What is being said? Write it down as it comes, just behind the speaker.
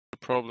the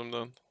problem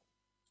then.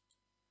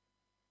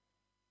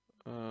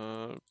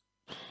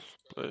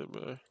 Play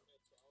by.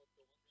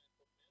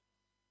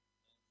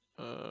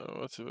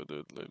 What if I do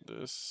it like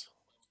this?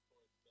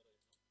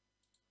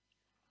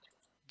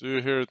 Do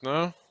you hear it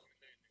now?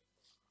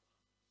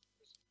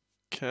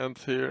 Can't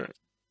hear.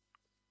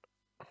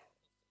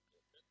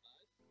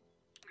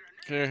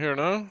 Can you hear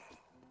now?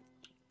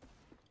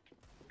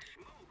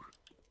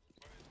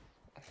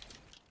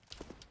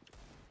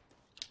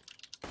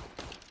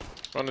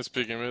 One is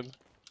peeking mid.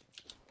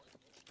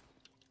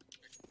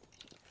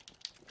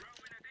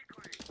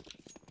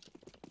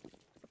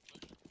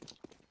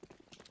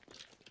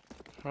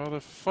 How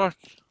the fuck?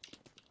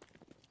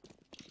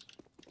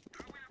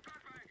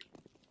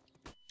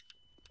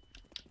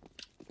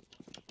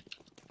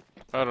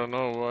 I don't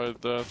know why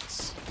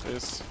that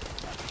is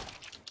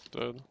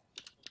dead.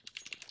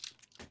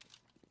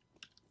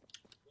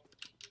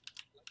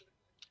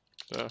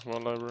 Yeah,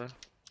 one library.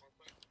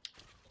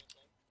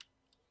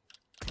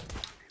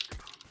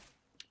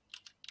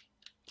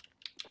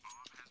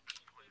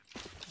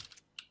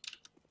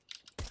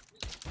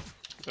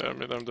 Yeah,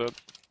 mid, I'm dead.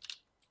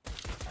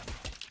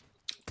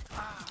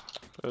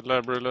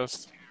 Library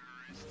last.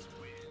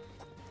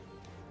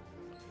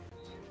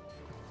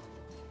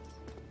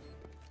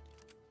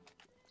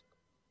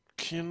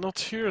 Can you not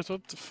hear it?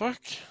 What the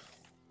fuck?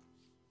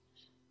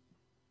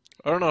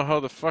 I don't know how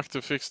the fuck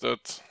to fix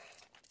that.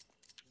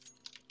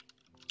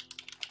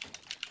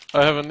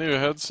 I have a new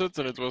headset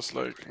and it was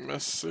like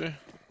messy.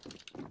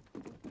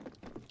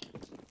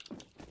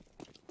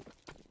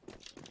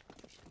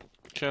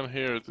 Can't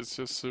hear it, it's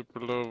just super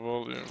low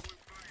volume.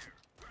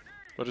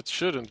 But it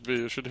shouldn't be,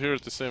 you should hear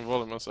it the same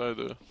volume as I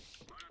do.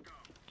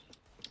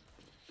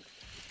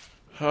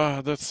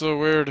 Ah, that's so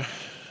weird.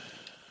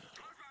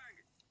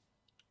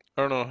 I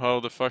don't know how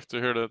the fuck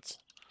to hear that.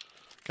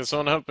 Can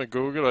someone help me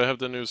Google? I have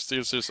the new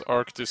SteelSeries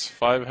Arctis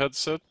 5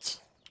 headset.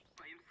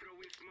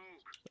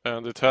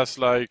 And it has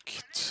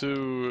like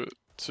two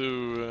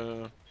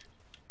things.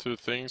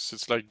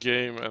 It's like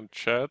game and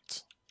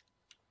chat.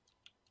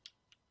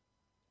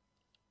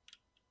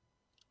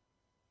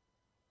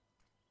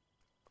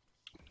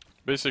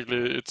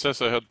 Basically, it says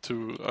I have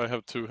two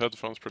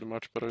headphones pretty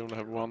much, but I only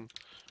have one.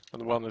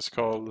 And one is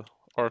called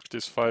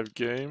Arctis 5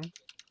 Game,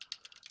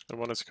 and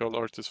one is called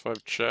Arctis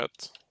 5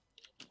 Chat.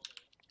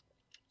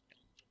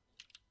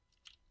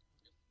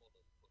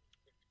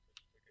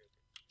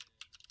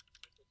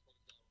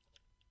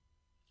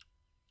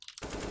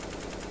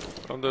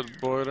 On the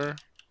boiler.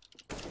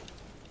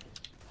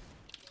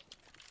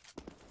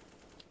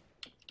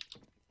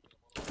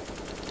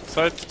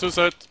 Side, two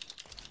side.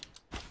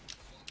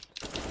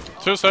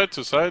 Two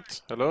side.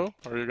 Hello?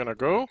 Are you gonna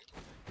go?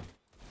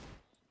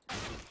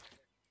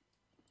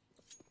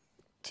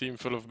 Team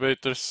full of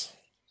baiters.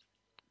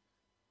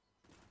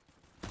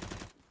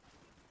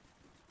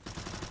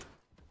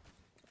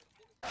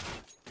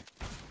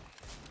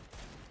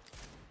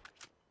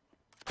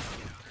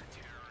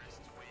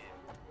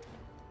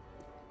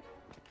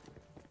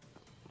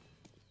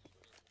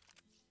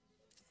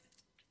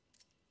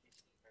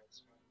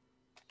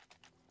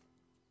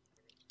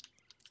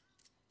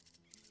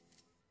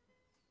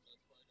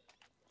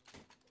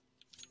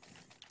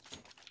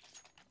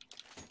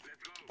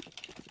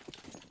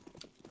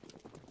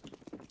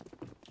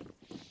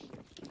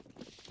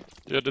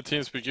 Yeah, the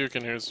TeamSpeak you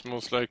can hear is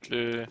most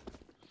likely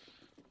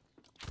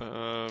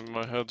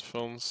my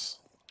headphones.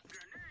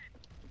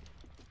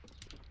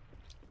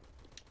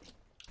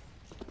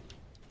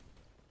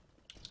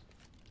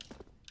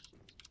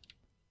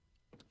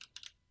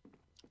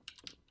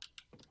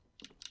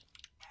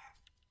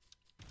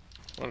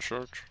 One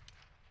short.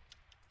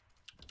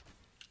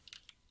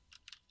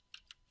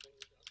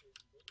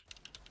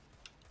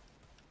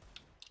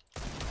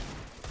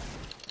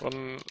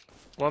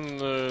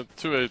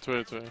 Two A.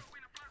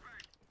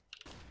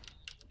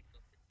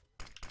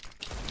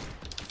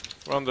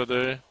 One dead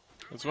A.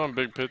 It's one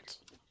big pit.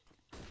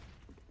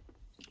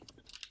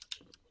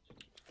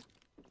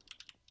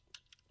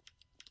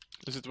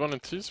 Is it one in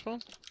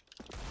T-spawn?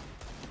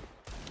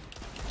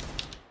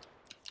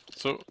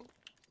 So...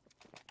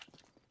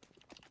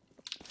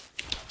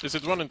 Is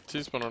it one in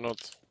T-spawn or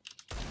not?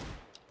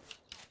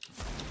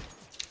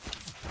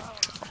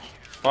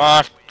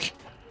 Fuck!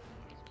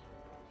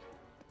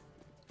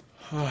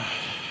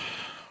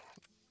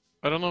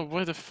 I don't know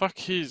why the fuck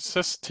he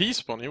says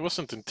T-spawn. He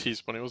wasn't in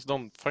T-spawn, he was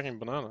down fucking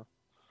banana.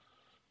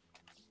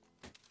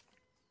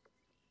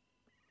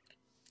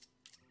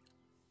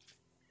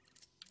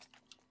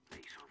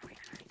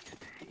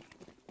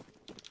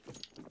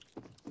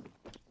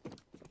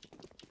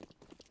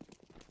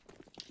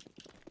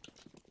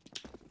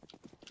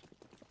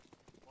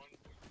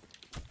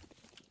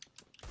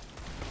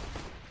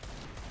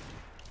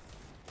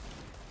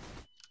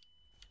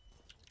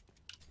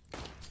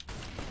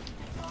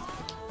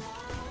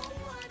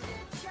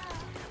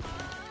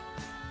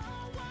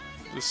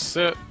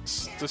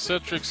 The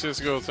Cetrix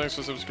CSGO, thanks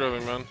for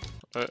subscribing, man.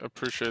 I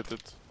appreciate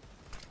it.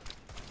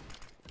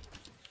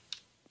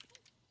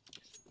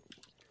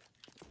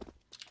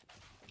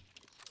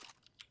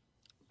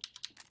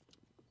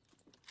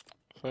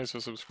 Thanks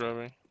for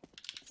subscribing.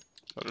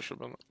 Hade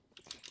köpen.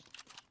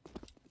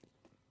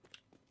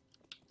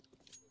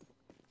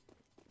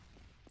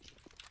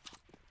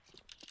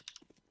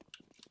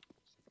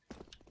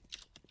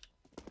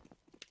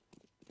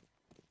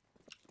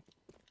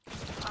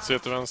 Se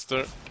till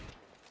vänster.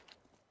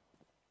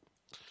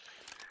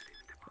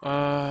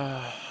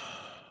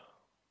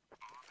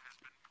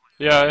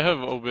 Yeah, I have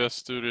OBS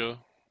Studio.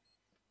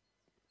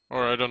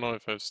 Or I don't know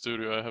if I have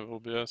Studio, I have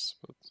OBS,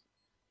 but...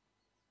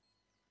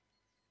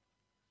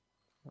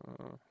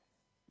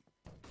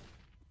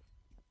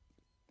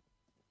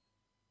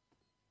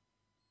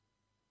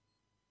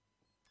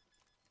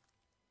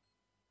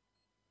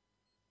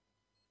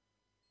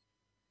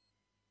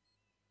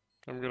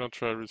 I'm gonna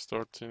try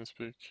restart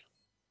TeamSpeak.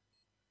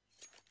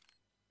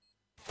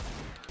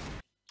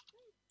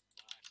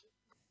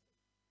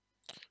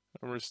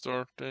 I'm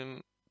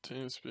restarting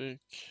TeamSpeak.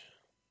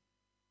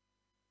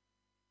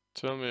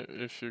 Tell me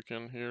if you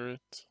can hear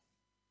it.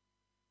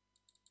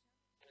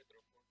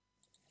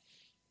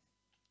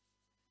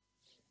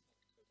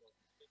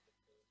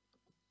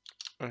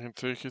 I can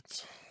take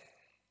it.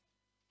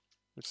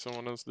 If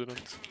someone else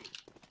didn't.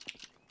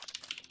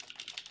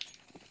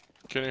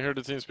 Can you hear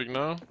the TeamSpeak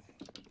now?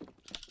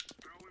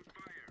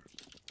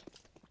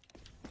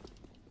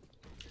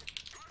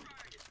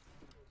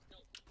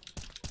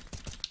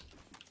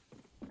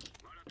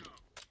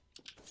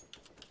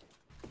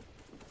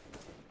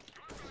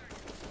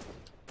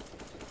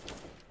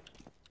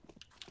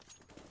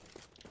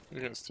 You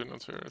can still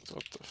not hear it,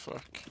 what the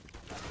fuck?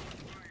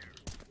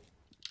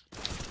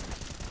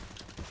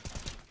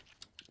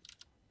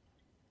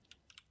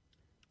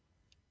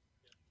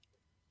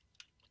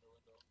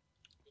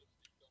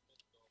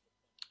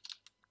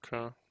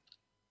 Okay.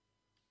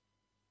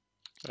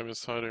 I'm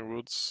just hiding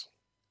woods.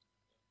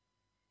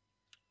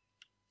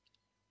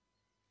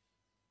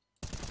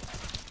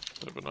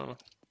 The banana.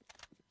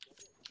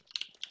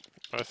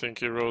 I think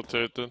he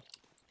rotated.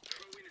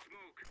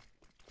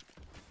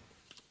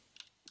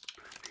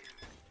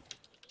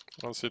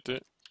 One city.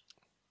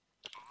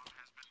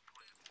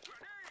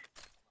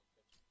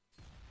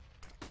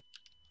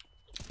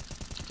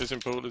 He's in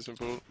pool, he's in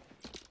pool.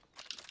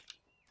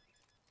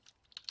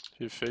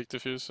 He faked the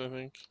fuse, I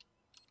think.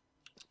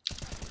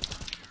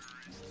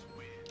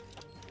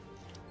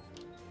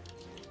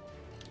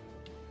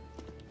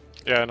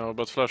 Yeah, I know,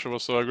 but Flasher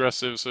was so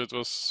aggressive, so it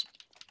was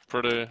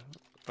pretty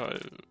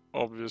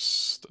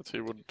obvious that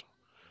he would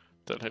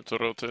tell him to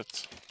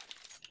rotate.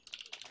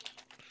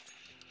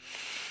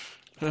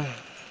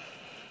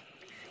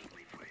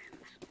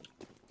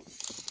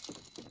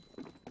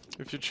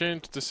 If you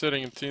change the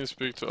setting in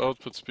TeamSpeak to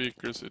output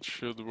speakers, it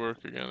should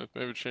work again. It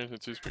may be changed in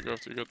TeamSpeak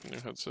after you got the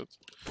new headset.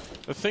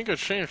 I think I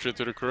changed it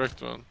to the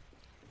correct one.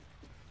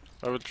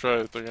 I will try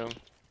it again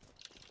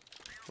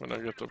when I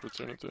get the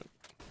opportunity.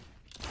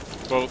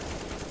 Both.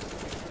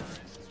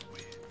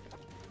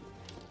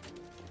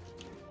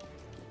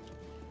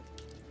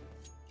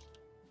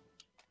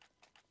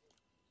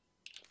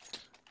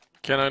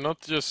 Can I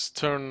not just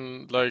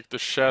turn like the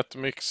chat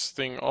mix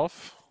thing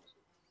off?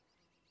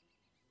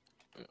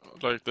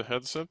 Like the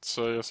headset,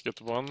 so I just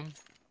get one?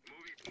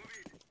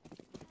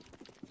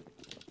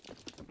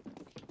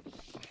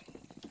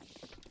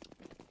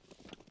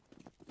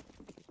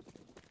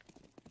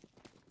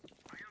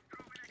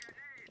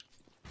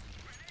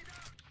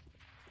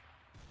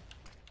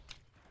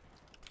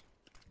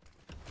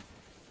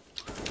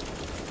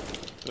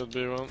 That'd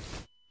be one.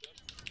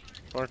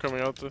 One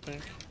coming out, I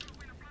think.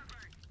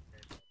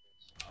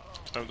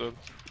 I'm dead.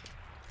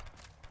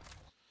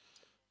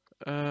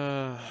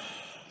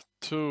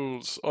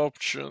 Tools,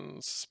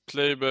 options,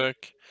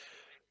 playback.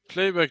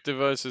 Playback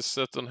device is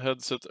set on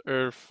headset,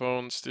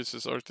 earphones. This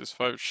is Arctis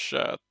 5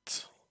 chat.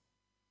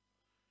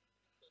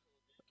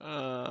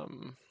 Let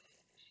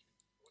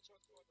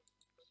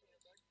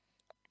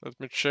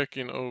me check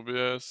in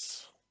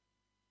OBS.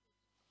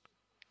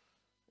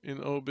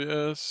 In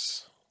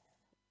OBS,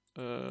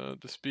 the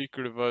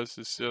speaker device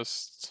is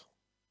just...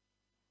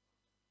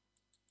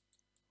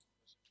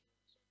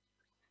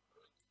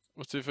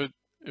 But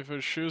if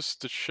I choose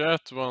the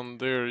chat one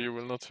there, you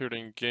will not hear the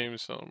in-game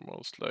sound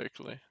most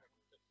likely.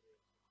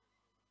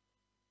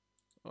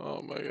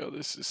 Oh my god,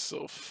 this is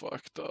so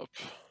fucked up.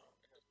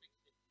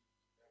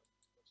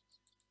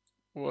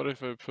 What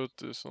if I put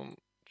this on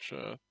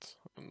chat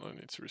and I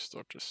need to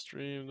restart the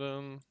stream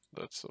then?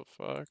 That's so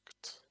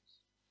fucked.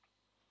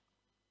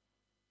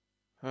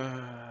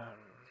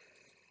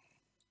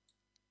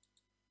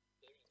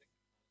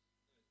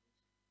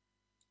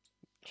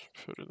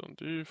 Put it on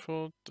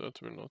default,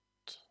 that will not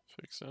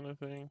fix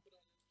anything.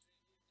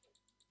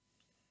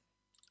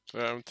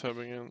 Yeah, I'm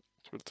tabbing in,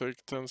 it will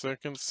take 10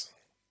 seconds.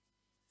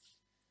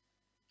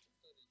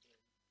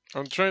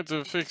 I'm trying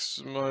to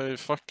fix my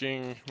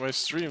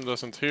stream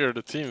doesn't hear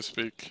the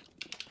TeamSpeak.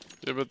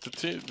 Yeah, but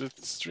the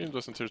stream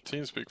doesn't hear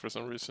TeamSpeak for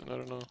some reason, I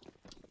don't know.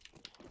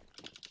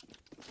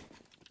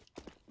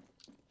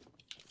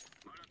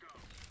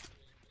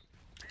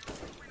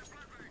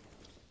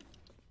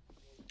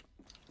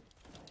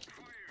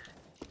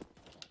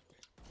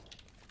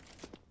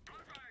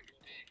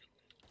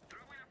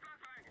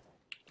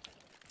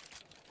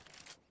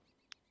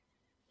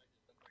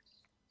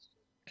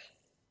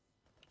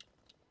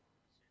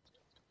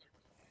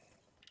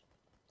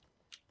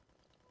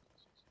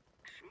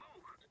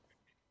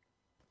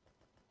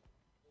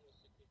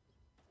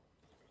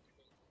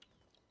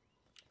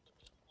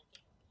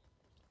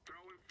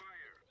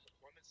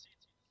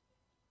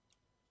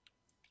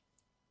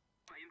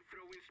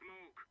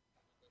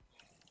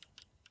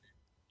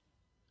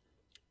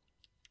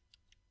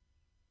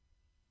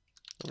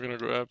 I'm gonna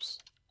go apps.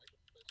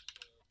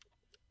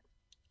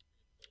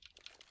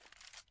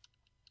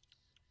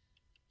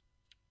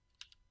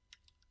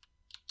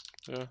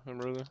 Yeah, I'm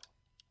ready.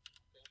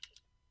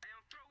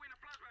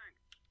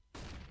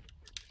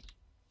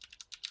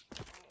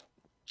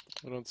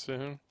 I don't see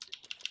him.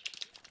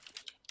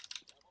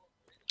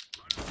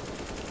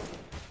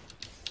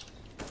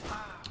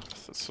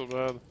 That's so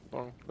bad.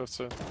 Long, left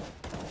side.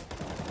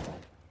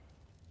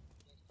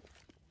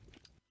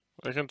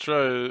 I can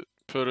try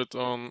put it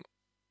on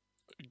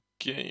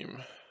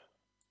game.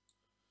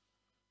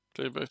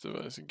 Playback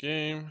device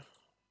game.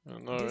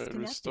 And now I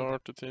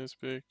restart the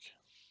TeamSpeak.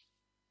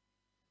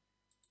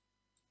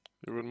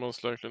 You would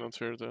most likely not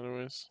hear it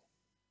anyways.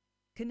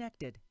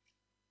 Connected.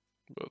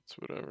 But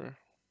whatever.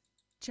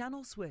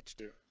 Channel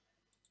switched.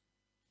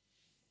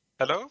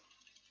 Hello?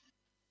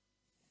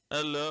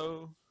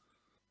 Hello.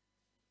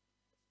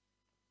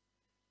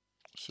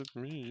 Is it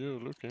me you're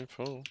looking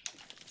for?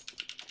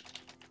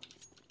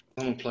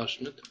 I'm on flash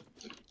mid.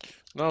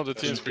 Now the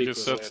TeamSpeak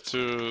is set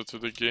to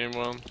the game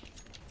one.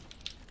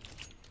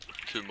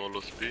 2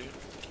 molos B.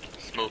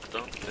 Smoke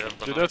down.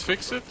 Did that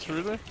fix it?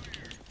 Really?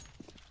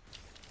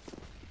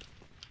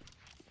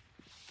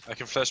 I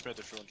can flash mid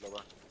if you want,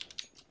 Loba.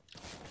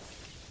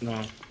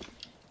 No.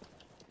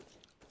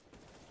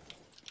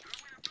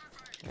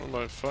 Oh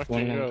my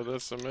fucking One god,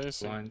 that's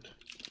amazing. Blind.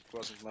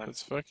 Wasn't mine.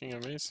 That's fucking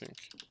amazing.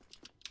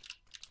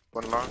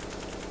 One long.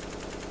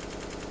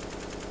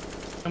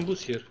 Can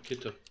boost here,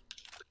 Kito.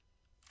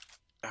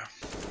 Yeah.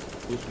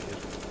 Boost me here.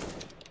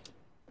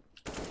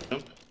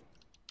 Jump.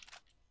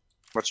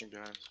 Watching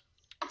behind.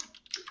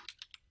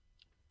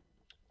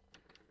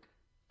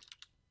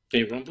 Can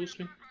you run boost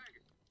me?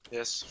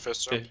 Yes,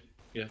 first jump. Okay.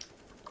 Yeah.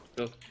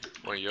 Go.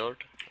 1 yard.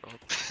 Oh.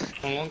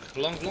 Long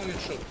and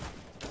short.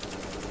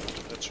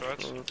 That's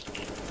right.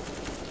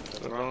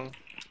 Wrong.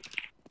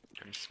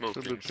 I'm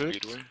smoking Could be pit.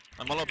 speedway.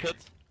 I'm all on pit.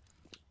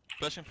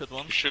 Flashing pit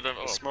one. You should have.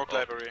 Oh, Smoke oh.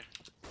 library.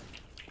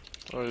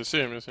 Oh, you see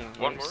him, you see him.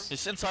 One Nice. more?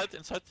 He's inside.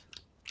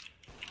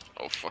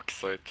 Oh, fuck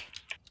sake.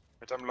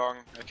 Wait, I'm long.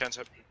 I can't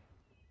help you.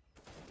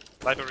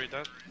 Library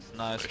dead.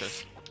 Nice,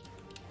 guys.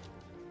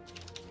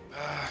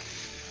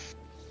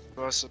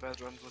 Was a bad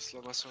run, was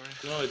Loba, sorry.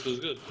 No, it was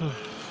good. I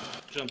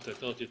jumped, I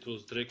thought it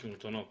was Draken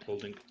with up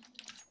holding.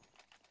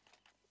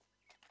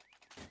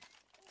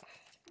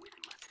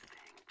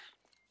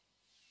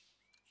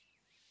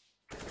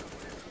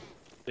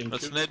 Thank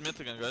Let's you. nade mid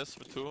again, guys,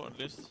 with 2 at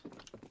least.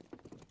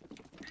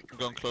 I'm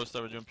going close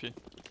there with UMP.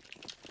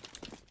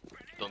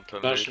 Don't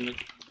turn Flash mid.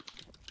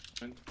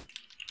 mid.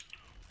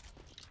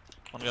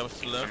 One guy was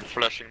still I'm there.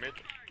 flashing mid.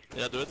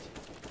 Yeah, do it.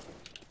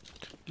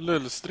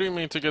 Lul,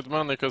 streaming to get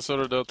money cause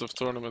ordered out of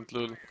tournament,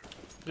 Lul.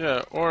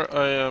 Yeah, or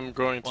I am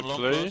going to One long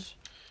play close.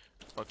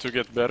 to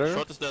get better.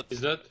 Short is dead.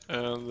 Is that?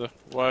 And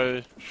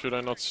why should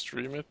I not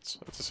stream it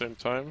at the same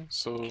time?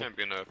 So Can't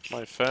be enough.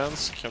 my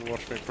fans can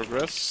watch me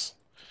progress.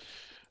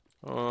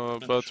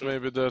 But sure.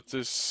 maybe that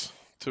is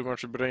too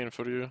much brain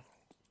for you.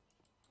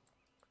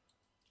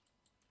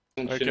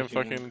 I can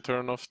fucking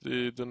turn off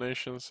the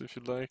donations if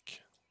you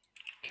like.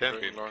 Can't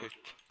be Very long.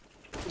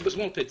 pit.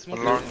 Small pit, small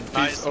Long. pit.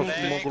 Nice of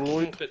leg.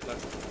 Mongoloid. Small pit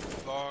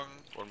last. Long.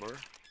 One more.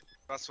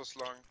 That was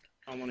long.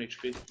 I'm on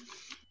HP.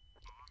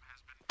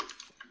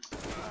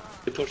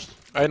 They pushed.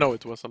 I know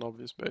it was an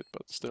obvious bait,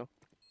 but still.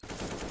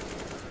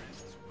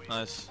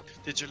 Nice.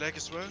 Did you lag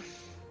as well?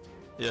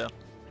 Yeah.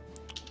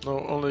 No,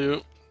 only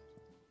you.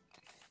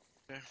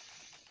 Okay.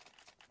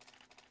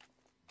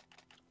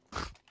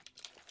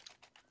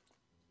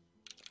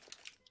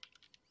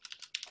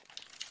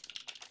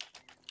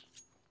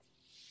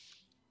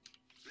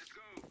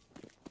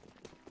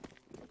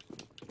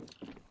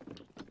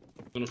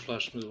 Gonna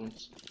flash mid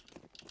once.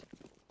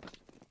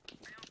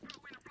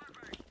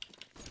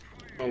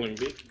 Following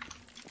B.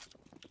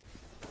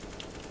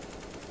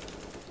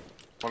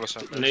 One was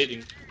sent.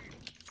 Nading.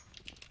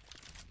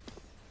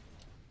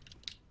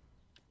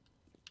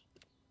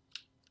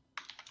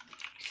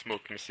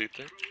 Smoking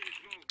CT.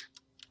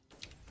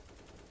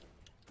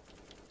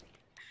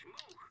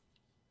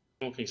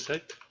 Smoking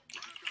sec.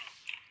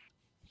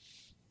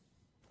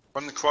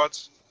 One quad.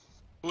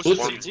 Boosted,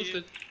 One.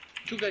 boosted.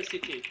 2 guys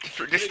CT.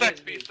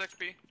 Stack B, stack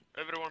B.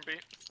 Everyone B.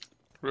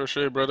 Rush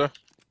A, brother.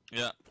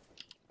 Yeah.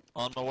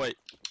 On my way.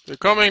 They're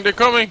coming, they're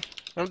coming!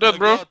 I'm dead, Oh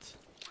bro! God.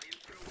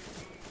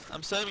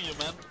 I'm saving you,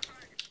 man.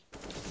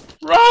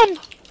 Run!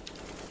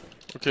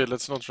 Okay,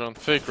 let's not run.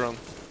 Fake run.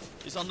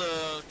 He's on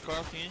the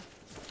car thingy.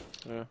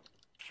 Yeah.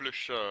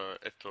 Flush 1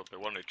 over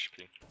 1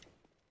 HP.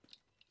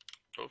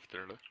 Both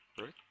there left,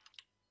 right?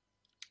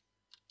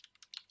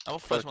 I will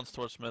flash Fuck. once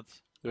towards mid.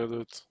 Yeah,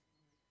 do it.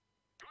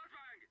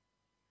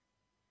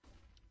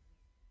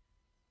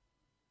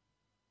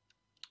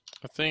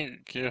 I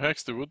think, can you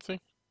hex the wood thing?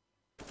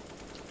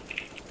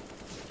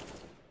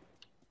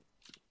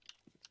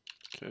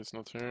 Okay, it's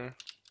not here.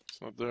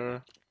 It's not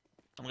there.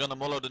 I'm gonna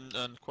mollo the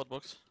quad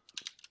box.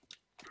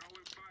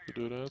 You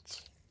do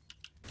that.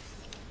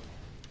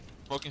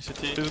 Smoking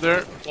CT. He's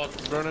there. What?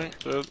 Burning.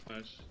 Dead.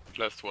 Nice.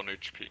 Last 1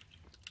 HP.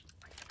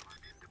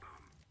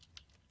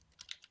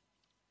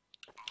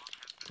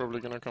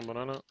 Probably gonna come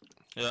banana.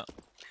 Yeah.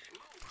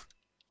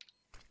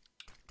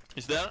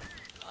 He's there.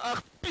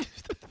 Ah,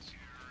 piste.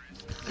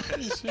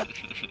 Easy.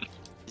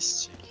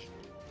 Easy.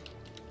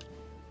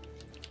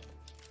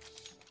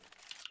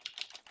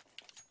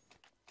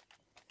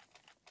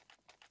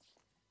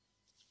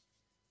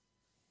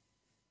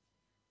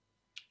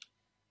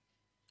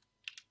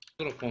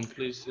 Drop one,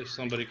 please, if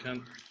somebody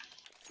can.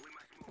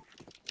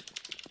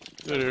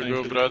 There you Thank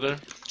go, you. brother.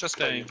 Just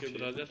Thank you,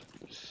 brother.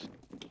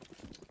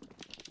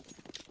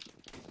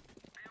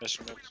 Yes,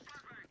 mid.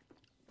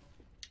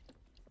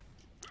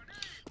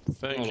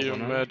 Thank All you, of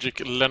them, huh?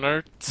 Magic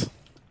Leonard.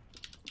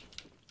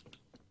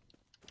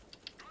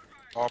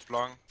 Up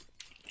long.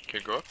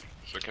 Can go up,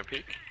 so I can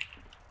peek.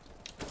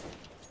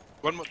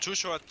 One more, 2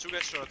 short, 2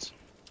 guys short.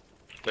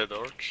 Dead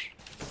arch.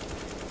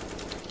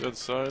 Dead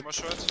side. One more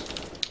short.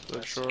 Dead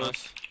Nice. short.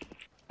 Nice.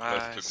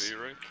 Last Nice. to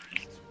B, right?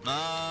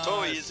 Nice.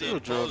 So easy.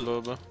 Good job,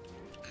 Loba.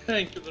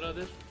 Thank you,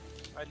 brother.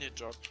 I need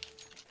drop.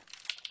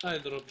 I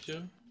dropped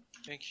you.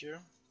 Thank you.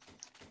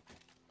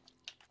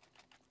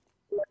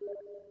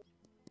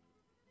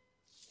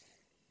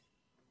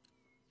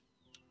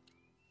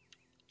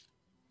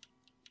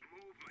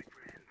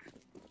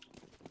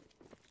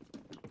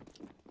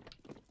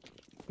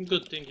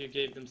 Good thing you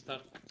gave them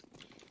Stark.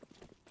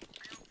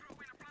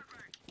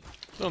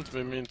 Don't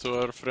be mean to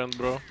our friend,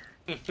 bro.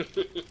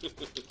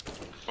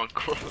 One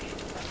core.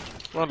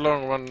 One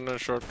long, one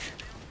short.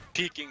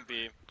 Peeking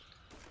B.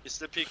 Is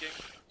the peeking?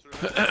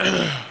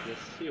 Yes,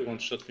 he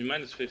won't shot me.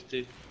 Minus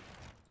 50.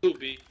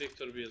 2B,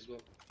 Victor B as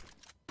well.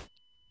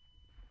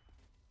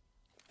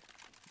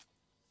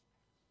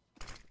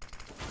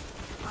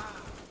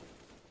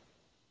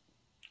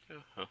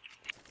 Yeah.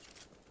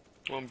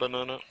 One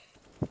banana.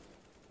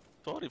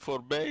 Sorry for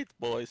bait,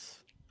 boys.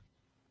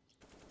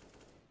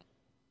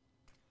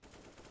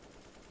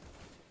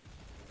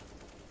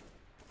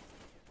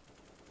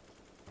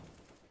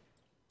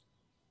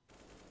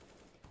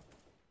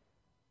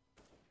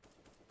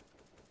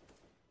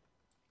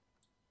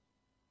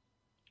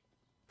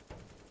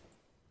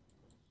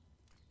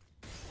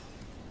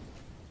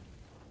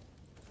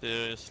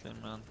 Seriously,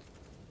 man.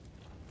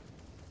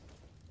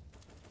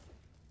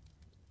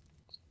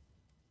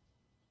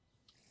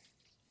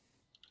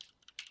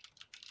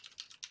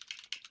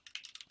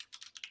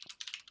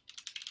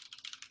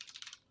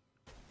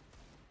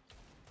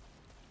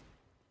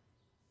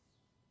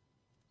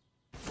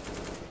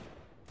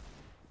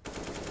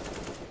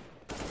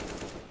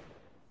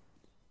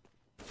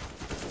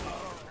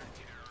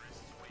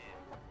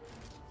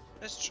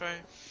 Let's try.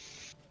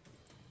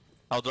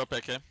 I'll drop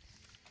AK.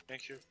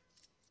 Thank you.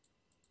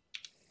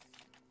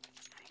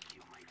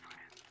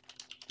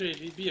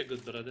 Really, be a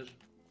good brother.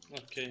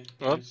 Okay.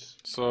 What? Nice.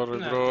 Sorry,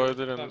 Nah, bro. I fuck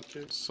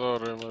you. didn't.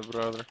 Sorry, my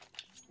brother.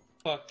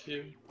 Fuck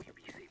you.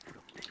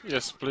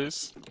 Yes,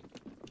 please.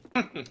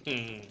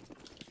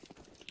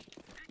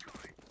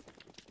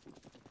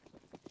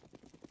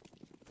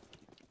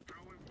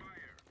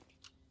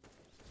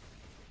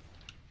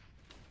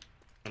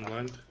 I'm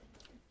blind.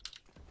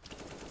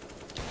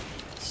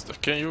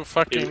 Can you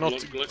fucking Hey,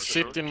 not block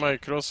sit short. in my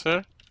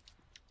crosshair?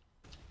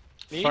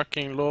 Me?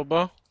 Fucking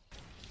Loba.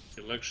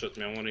 He leg shot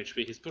me on 1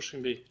 HP. He's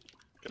pushing B.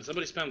 Can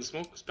somebody spam the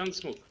smoke? Spam the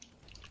smoke.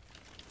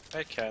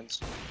 I can't.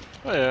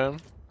 I am.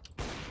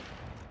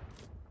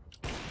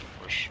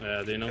 Push.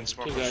 Yeah, they know. Can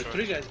smoke 2 for guys, sure.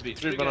 3 guys B.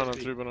 Three guys banana,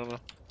 B. 3 banana.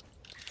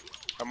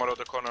 I'm out of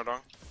the corner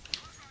long.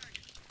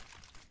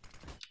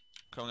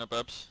 Coming up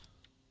abs.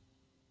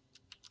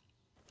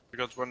 We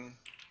got one.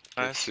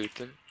 Nice. Nice.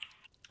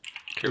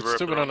 It's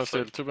 2 banana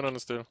still, 2 banana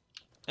still.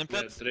 And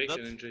Yeah, pet. Drake That-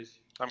 and then JC.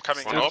 I'm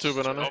coming Still up. 2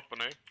 banana. Up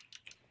on A.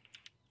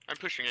 I'm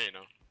pushing A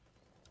now.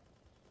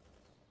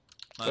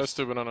 Nice. That's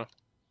 2 banana.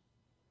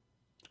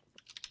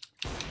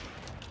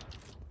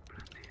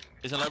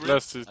 He's in library.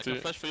 Last I can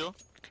CT. flash for you.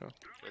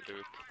 I do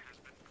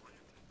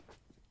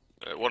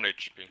it. 1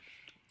 HP.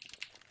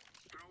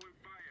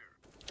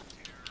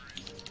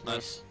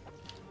 Nice.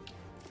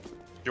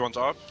 You want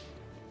up?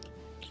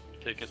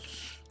 Take it.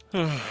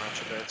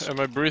 Am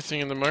I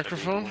breathing in the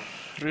microphone?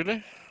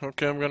 Really?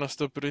 Okay, I'm gonna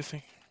stop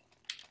breathing.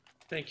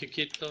 Thank you,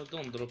 Kito.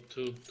 Don't drop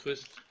 2.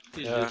 Twist.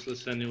 He's Yeah.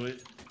 useless anyway.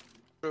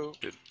 True.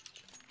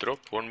 Drop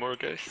one more,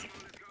 guys.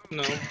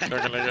 No.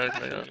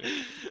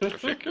 Jag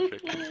fick.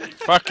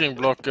 Fucking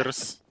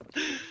blockers.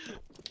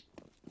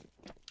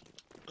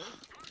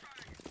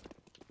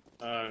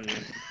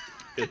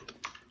 Hit.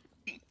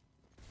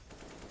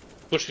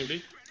 Pushing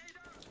B.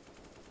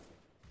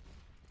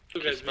 2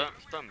 guys B.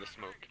 Spam the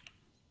smoke.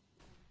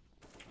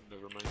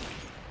 Never mind.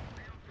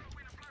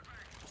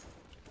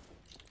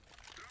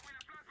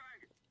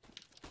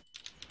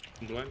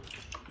 I'm blind.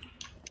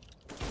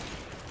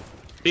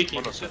 Peeking.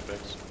 One of the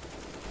things.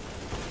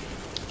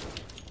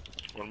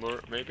 One more,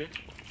 maybe?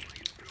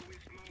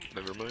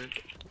 Never mind.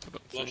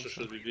 Launcher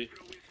should be B.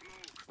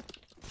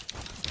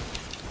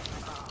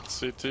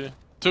 CT.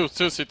 Two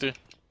CT.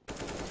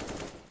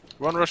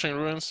 One rushing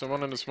ruins and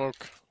one in the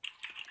smoke.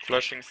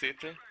 Flashing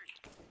CT.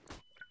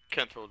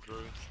 Can't hold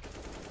ruins.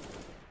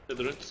 The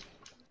ruins.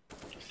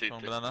 CT. Come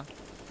on, banana.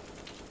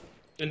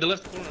 In the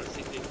left corner,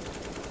 CT.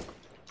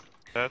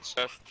 That's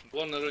Best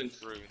One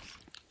ruins. ruins.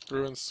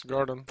 Ruins,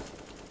 garden.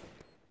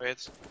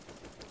 wait.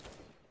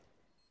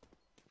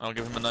 I'll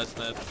give him a nice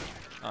net.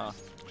 Ah,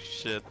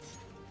 shit.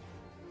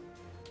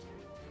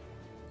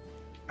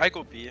 I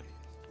go B.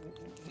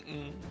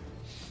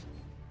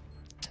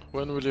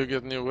 When will you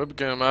get new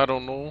webcam? I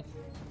don't know.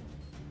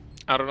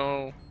 I don't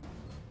know.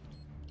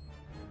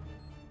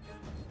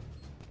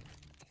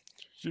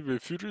 Yeah,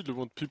 if you really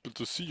want people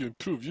to see you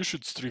improve, you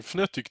should stream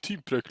Fnatic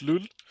Team Prek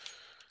lul.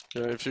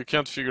 Yeah, if you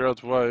can't figure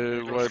out why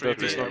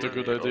that is not a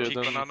good idea, Peek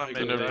then banana,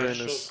 your maybe brain dash.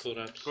 is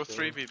Go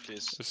 3B,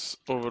 please.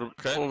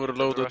 Okay.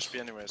 overloaded. Rush B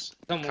anyways.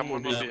 Come Come on,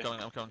 on, B. Yeah, B.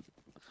 I'm coming.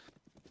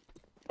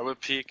 I will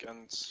peek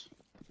and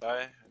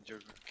die, and you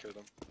kill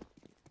them.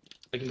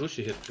 I can push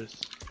you here, Chris.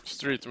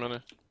 Street, many.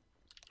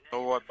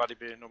 Nobody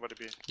B, nobody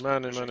B.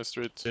 Many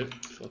street. Okay,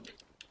 fuck.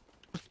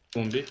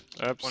 One B.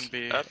 Apps.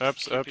 1B.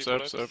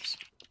 Apps.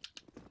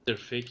 They're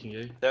faking,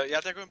 eh? Yeah,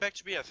 they're going back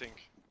to B, I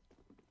think.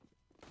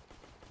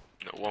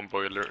 No, 1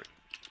 boiler.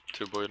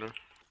 2 boiler.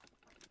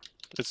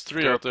 It's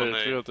 3 They're out up on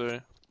there, A. 3 out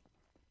there.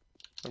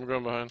 I'm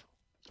going behind.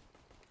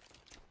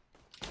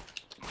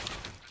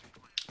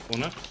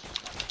 One up.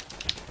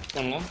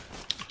 One long.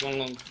 One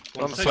long.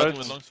 One side. side.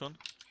 With long one.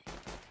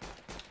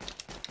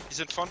 He's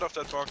in front of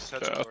that box,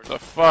 headshot What box. the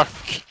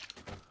fuck?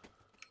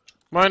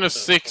 Minus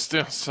 60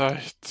 on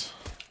sight.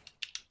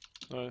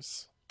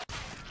 Nice.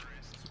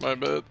 My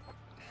bad.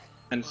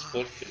 And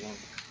 40 long.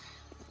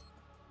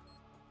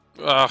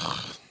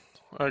 Ugh.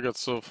 I got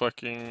so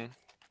fucking...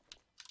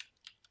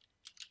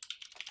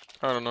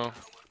 I don't know.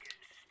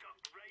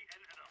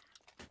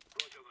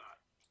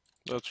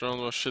 That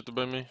round was shit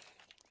about me.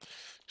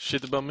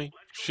 Shit about me.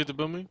 Shit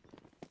about me.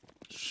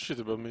 Shit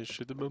about me.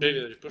 Shit about Maybe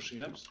me. are you pushing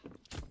apps?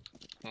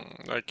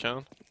 I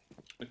can.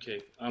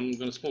 Okay, I'm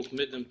gonna smoke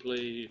mid and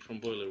play from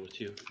boiler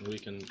with you. And we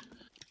can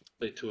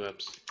play 2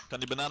 apps. Kan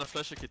die bananen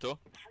flashen, Kito?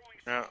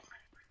 Yeah,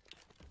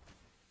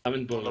 I'm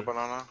in no boiler.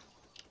 banana.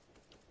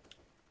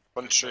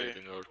 1 tree.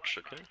 Maybe no arch,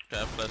 okay.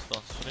 Okay, I flash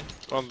last. Sorry.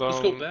 One down.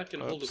 Let's go back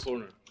and hold the apps.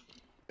 corner.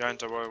 Behind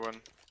the wall,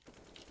 one.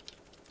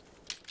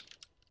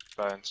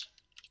 Blind.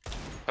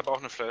 Hab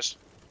auch ne Flash.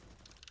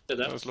 Dead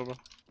Nice, apps. Loba.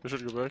 We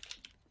should go back.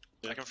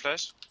 I can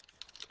flash.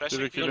 Did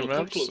we Flashing. kill No, him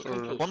come apps? close, come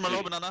Or... close. One more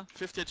low banana,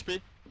 50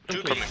 HP.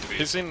 Come Coming close. to B.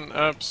 He's in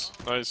apps.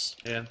 Nice.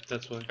 Yeah,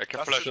 that's why. I can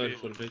That's flash good. B. Sorry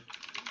for the bait.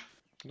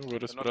 No worries,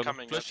 They're not brother.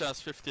 coming yet. Flash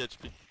has 50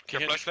 HP.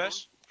 Can you flash?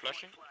 flash?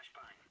 Flashing?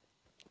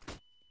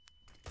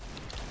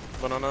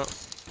 Banana.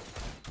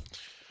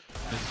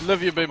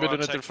 Love you, baby. Come on,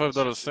 Donated check.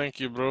 $5. Thank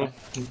you, bro.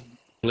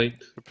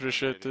 Late.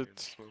 Appreciate Maybe in it.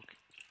 smoke.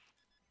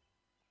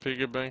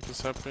 Piggy Bank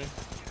is happy.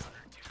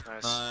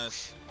 Nice.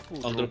 Nice.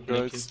 I'll drop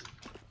guys. naked.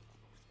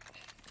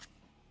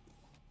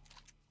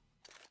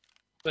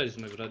 Where is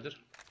my brother?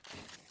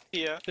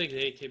 Here. Take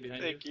the AK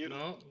behind Thank you.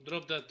 No,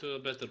 drop that to a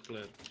better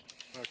player.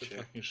 Okay.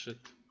 Fucking shit.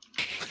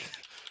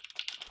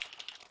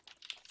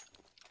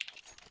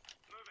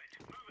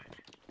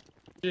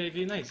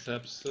 JV, nice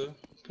apps.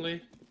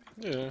 Play.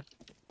 Yeah.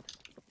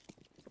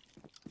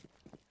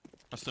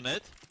 Hast du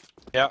nade?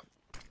 Ja.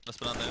 Lass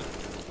banana nade.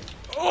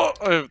 Oh,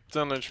 I have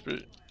 10 HP.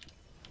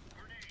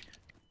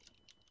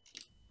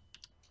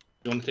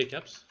 You wanna take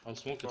apps? I'll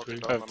smoke it for you.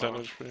 Okay, I have 10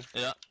 banana. HP.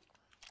 Yeah.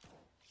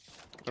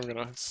 I'm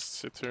gonna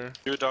sit here.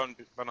 You down,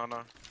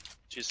 banana.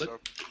 Cheese What?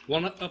 up.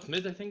 One up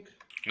mid, I think.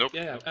 Nope.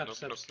 Yeah, nope,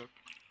 apps, nope, apps. nope.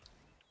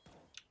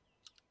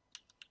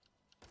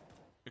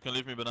 You can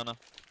leave me banana.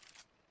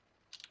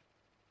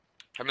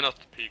 I'm not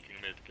peeking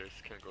mid, guys.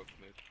 Can go to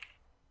mid.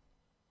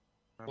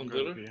 One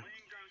boiler.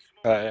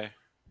 Hey.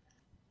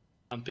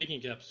 I'm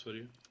picking apps for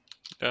you.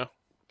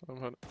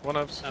 One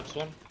apps. Apps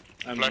one.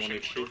 I'm one Flashing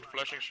HP. short,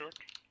 flashing short.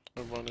 I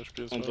have 1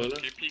 HP as One well. boiler.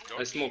 Can you peek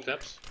I out? smoked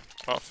apps.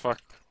 Oh fuck.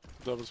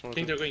 Double I smoke.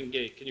 think they're going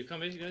gay. Can you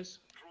come in, guys?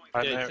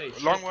 I Yeah, know. it's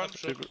a Long short, one. up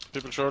short.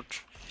 People short.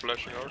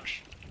 Flashing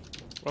arch.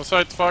 One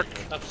side, fuck.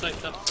 Upside,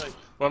 upside.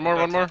 One more.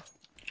 One more.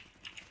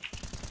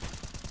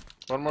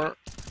 One more.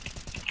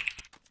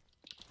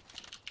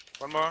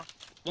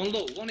 One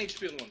low, 1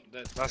 HP on one.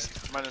 That's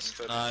Last minus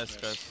 30. Nice,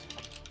 guys.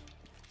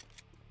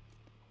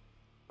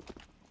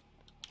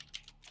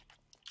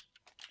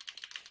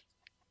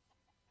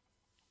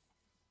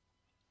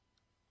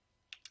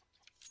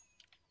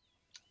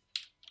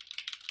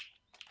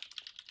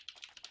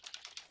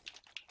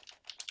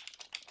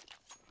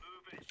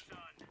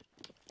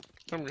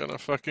 I'm gonna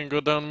fucking go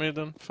down mid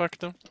and fuck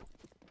them.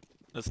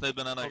 Let's nade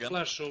banana I'll again.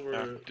 flash over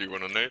Yeah. Do you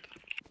wanna nade?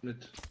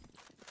 mid.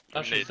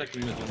 Flash on Nade.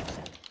 second mid one.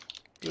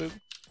 Good.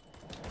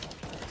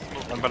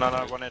 One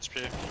banana, 1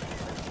 HP.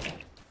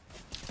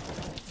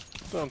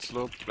 Down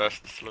slope.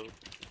 Last slow.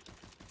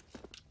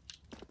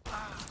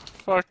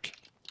 Fuck.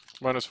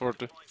 Minus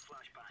 40.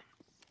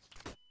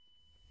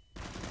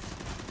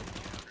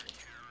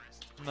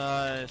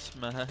 Nice,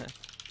 man.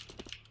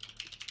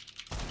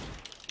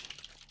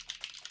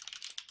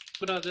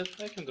 Brother,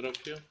 I can drop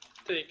you.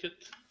 Take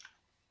it.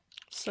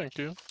 Thank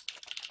you.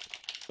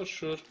 For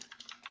sure.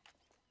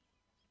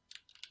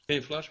 Can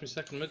you flash me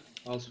second mid?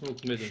 I'll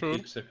smoke mid Sure. and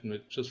peek second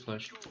mid. Just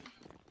flash.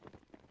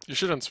 You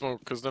shouldn't smoke,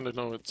 because then they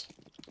know it.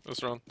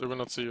 Let's run. They will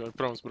not see you, I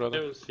promise, They brother.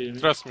 will see me.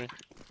 Trust me.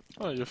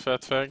 Oh, you fat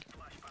fag.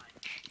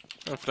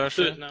 I'm Do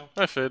flashing. it now.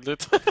 I failed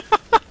it.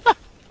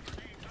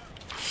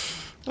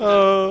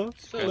 Oh,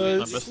 So, Okay,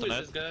 nice. my best who is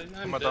net. this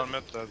guy? I'm I'm dead. down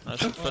mid dead.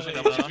 Nice. Flashing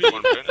yeah. banana.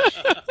 One finish.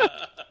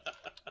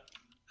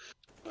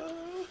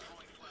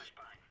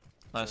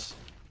 Nice.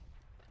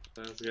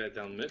 There's a guy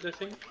down mid, I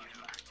think.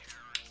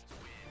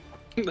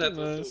 That was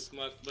so Nice.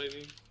 smart by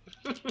me.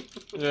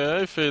 Yeah,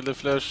 I failed the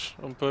flash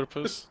on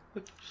purpose.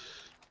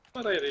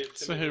 But I raped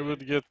So him he anyway.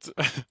 would get...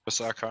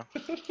 Osaka.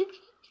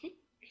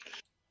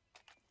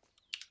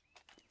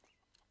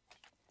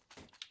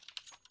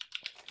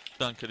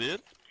 Danke dir.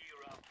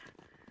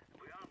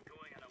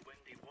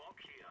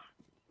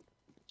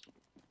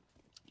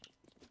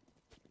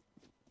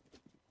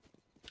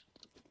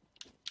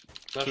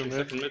 Flashing mid.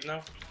 second mid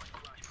now.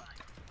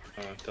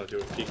 Oh, I thought you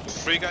were peeking.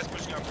 3 guys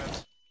pushing up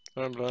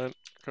mid. I'm blind.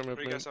 Come here,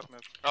 3 please. guys up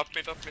mid. Up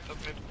mid, up mid, up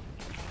mid.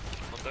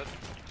 Not dead.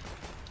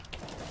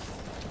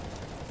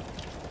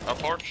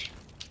 Up arch.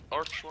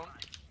 Arch one.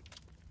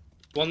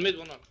 One mid,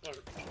 one up.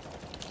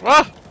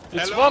 Ah!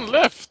 It's Hello? one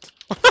left!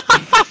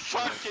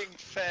 Fucking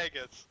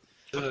faggot.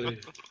 Sorry.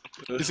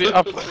 Is he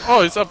up?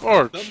 Oh, it's up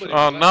arch. Somebody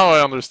Oh, flash. now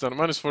I understand.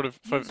 Minus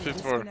 45, User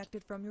 54.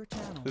 disconnected from your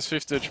channel. It's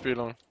 50 HP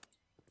long.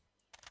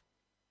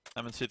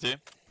 I'm in CT. Do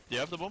you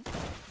have the bomb?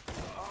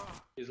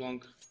 He's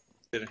long.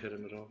 Didn't hit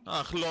him at all.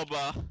 Ah,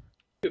 globba.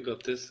 You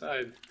got this.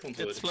 I don't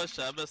do It's it. flash,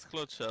 best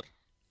clutch här.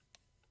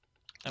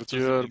 But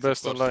you are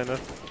best online, eh?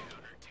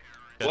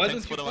 Why Thanks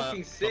don't for you the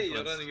fucking say you're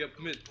conference. running up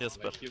mid? Yes,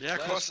 but- you Yeah,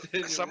 flashed cause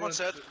and you someone run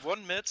said to-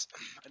 1 mid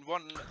and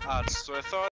 1 arch, so I thought